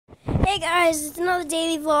Hey guys, it's another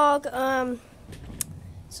daily vlog.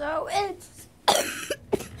 So it's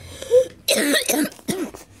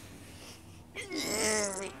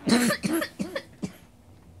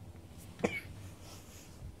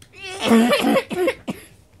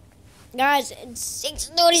guys, it's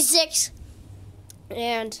 6:36,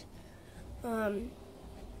 and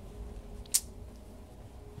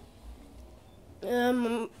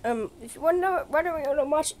if you want to know what I'm gonna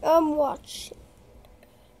watch, watch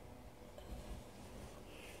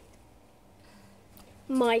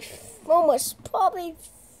my almost probably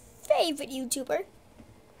favorite YouTuber,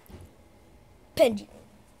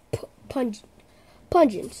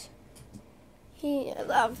 Pungent. I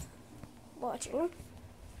love watching him.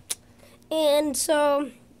 And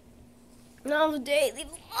so now the daily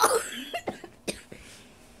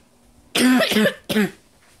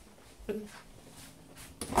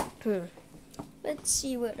let's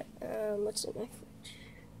see what's in my fridge.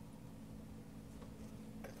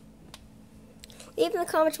 Leave in the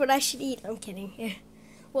comments what I should eat. I'm kidding. Yeah.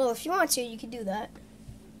 Well, if you want to, you can do that.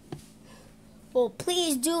 Well,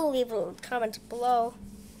 please do leave a comment below.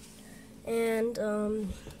 And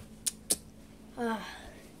I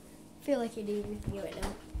feel like you're eating with me right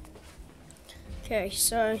now. Okay,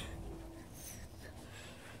 so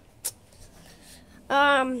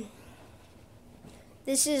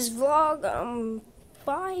this is vlog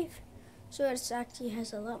 5, so it actually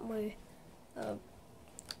has a lot more.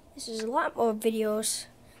 This is a lot more videos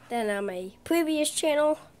than on my previous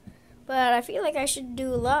channel, but I feel like I should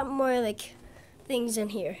do a lot more like things in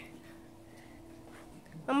here.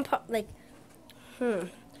 I'm like,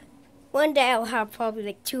 one day I'll have probably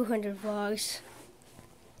like 200 vlogs.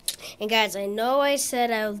 And guys, I know I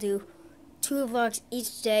said I'll do 2 vlogs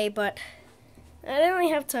each day, but I don't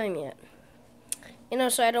really have time yet. You know,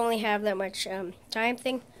 so I don't really have that much time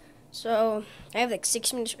thing. So I have like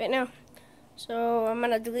 6 minutes right now. So I'm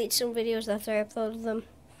gonna delete some videos after I upload them,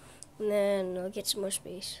 and then I'll get some more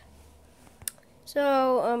space.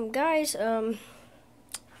 So guys, I'm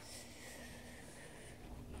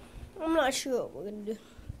not sure what we're gonna do.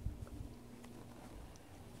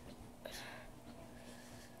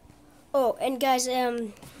 Oh, and guys,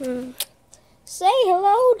 say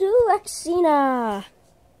hello to Wrexeina.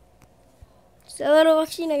 Say hello to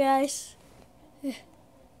Wrexeina, guys.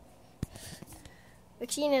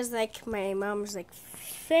 Wrexeina is like my mom's like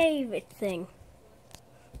favorite thing.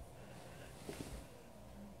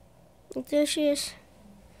 And there she is.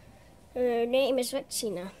 Her name is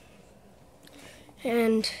Wrexeina.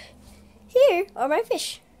 And here are my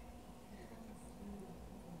fish.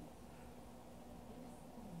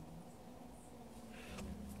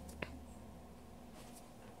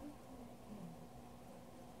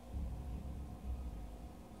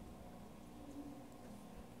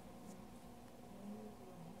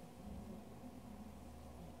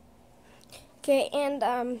 Okay, and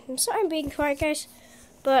I'm sorry I'm being quiet, guys,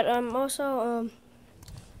 but also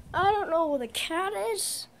I don't know where the cat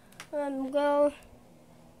is. I'm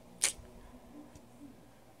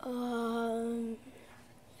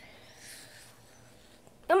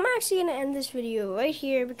actually gonna end this video right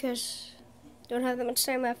here because I don't have that much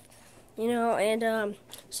time left, you know. And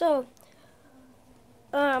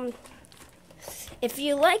if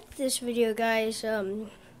you like this video, guys,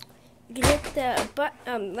 you can hit the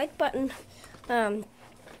like button.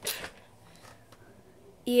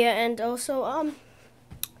 Yeah, and also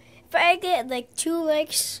if I get like 2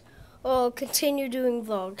 likes, I'll continue doing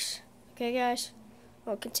vlogs. Okay, guys,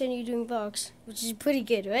 I'll continue doing vlogs, which is pretty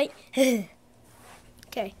good, right?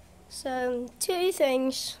 Okay, so 2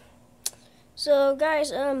 things. So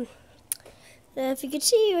guys, if you can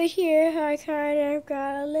see right here, I kind of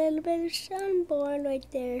got a little bit of sunburn right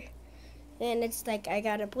there, and it's like I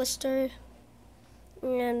got a blister.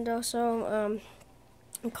 And also,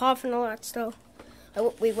 I'm coughing a lot still.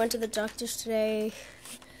 We went to the doctor's today.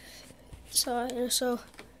 So,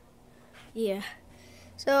 yeah.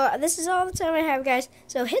 So, this is all the time I have, guys.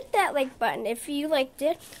 So, hit that like button. If you liked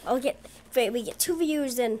it, we get 2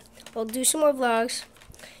 views, then I'll do some more vlogs.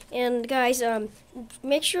 And, guys,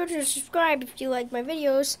 make sure to subscribe if you like my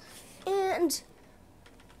videos. And,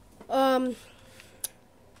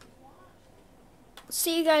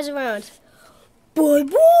 see you guys around. Bye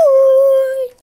bye.